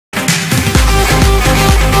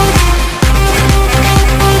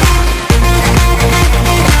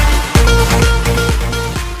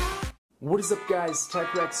What is up guys,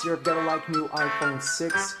 TechRax here. I've got a like new iPhone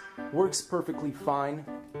 6, works perfectly fine,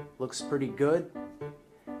 looks pretty good,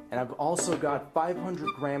 and I've also got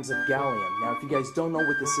 500 grams of gallium. Now if you guys don't know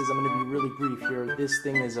what this is, I'm going to be really brief here. This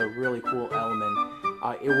thing is a really cool element.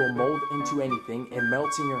 It will mold into anything, it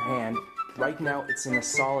melts in your hand. Right now it's in a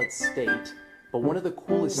solid state, but one of the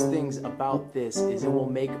coolest things about this is it will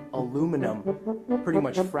make aluminum pretty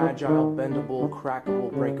much fragile, bendable,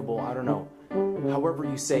 crackable, breakable, I don't know. However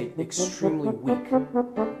you say it, extremely weak.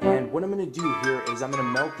 And what I'm going to do here is I'm going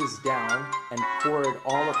to melt this down and pour it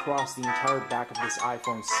all across the entire back of this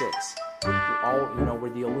iPhone 6. All, where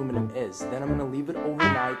the aluminum is. Then I'm going to leave it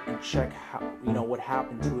overnight and check how, what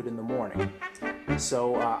happened to it in the morning.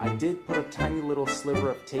 So I did put a tiny little sliver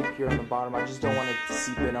of tape here on the bottom. I just don't want it to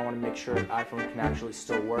seep in. I want to make sure the iPhone can actually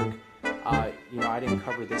still work. I didn't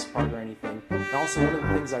cover this part or anything. And also one of the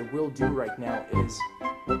things I will do right now is,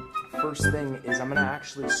 first thing is I'm going to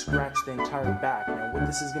actually scratch the entire back. Now what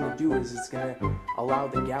this is going to do is it's going to allow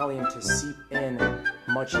the gallium to seep in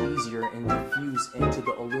much easier and diffuse into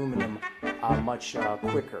the aluminum much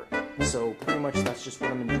quicker. So pretty much that's just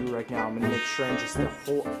what I'm going to do right now. I'm going to make sure and just the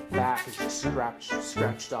whole back is just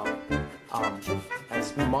scratched up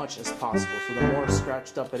as much as possible. So the more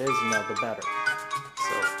scratched up it is, the better.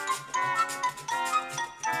 So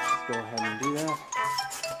let's go ahead and do that.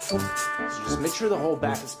 So just make sure the whole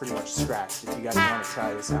back is pretty much scratched if you guys want to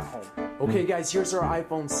try this at home. Okay guys, here's our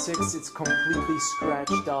iPhone 6. It's completely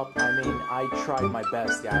scratched up. I mean, I tried my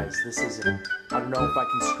best guys. This isn't, I don't know if I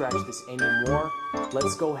can scratch this anymore.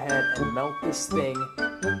 Let's go ahead and melt this thing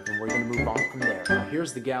and we're going to move on from there. Now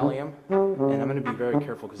here's the gallium, and I'm going to be very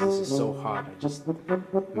careful because this is so hot. I just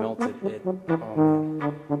melted it.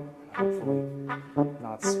 Hopefully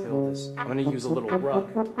not spill this. I'm going to use a little rug.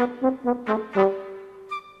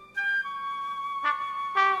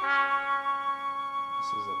 This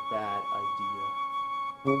is a bad idea.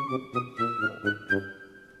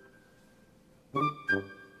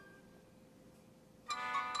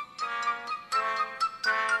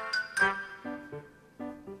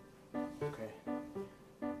 Okay.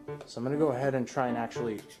 So I'm going to go ahead and try and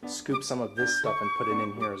actually scoop some of this stuff and put it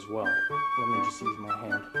in here as well. Let me just use my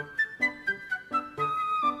hand.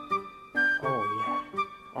 Oh yeah.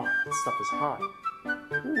 Oh, that stuff is hot.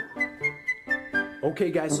 Ooh.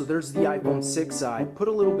 Okay guys, so there's the iPhone 6. I put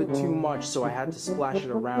a little bit too much, so I had to splash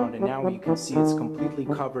it around, and now you can see it's completely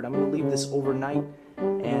covered. I'm going to leave this overnight,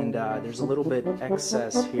 and there's a little bit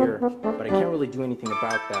excess here, but I can't really do anything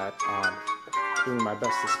about that. Doing my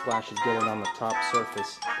best to splash it, get it on the top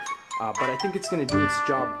surface. But I think it's going to do its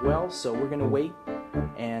job well, so we're going to wait,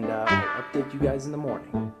 and I'll update you guys in the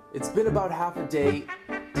morning. It's been about half a day.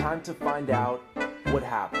 Time to find out what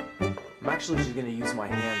happened. I'm actually just going to use my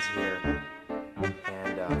hands here.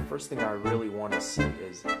 And first thing I really want to see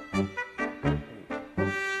is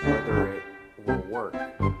whether it will work.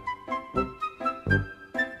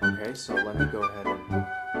 Okay, so let me go ahead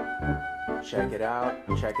and check it out.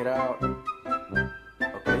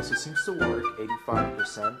 Okay, so it seems to work,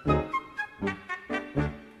 85%.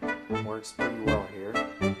 Works pretty well here.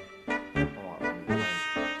 Hold on, let me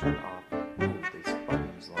turn it off. Ooh, this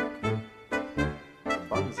button's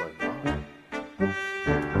like gone.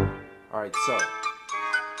 Alright, so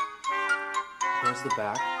here's the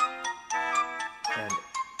back, and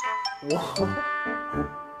whoa,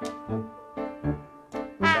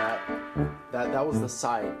 that was the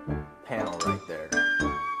side panel right there.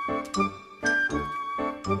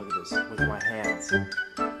 Look at this, with my hands.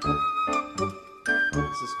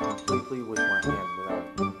 This is completely with my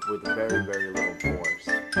hands, with very, very little force.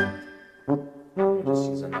 Let me just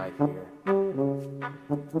use a knife here.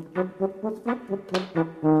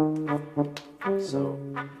 So,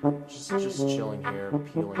 just chilling here,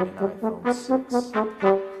 peeling an iPhone 6.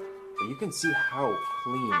 But you can see how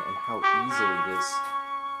clean and how easily this,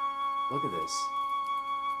 look at this.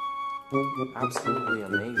 Absolutely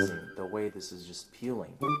amazing the way this is just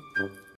peeling.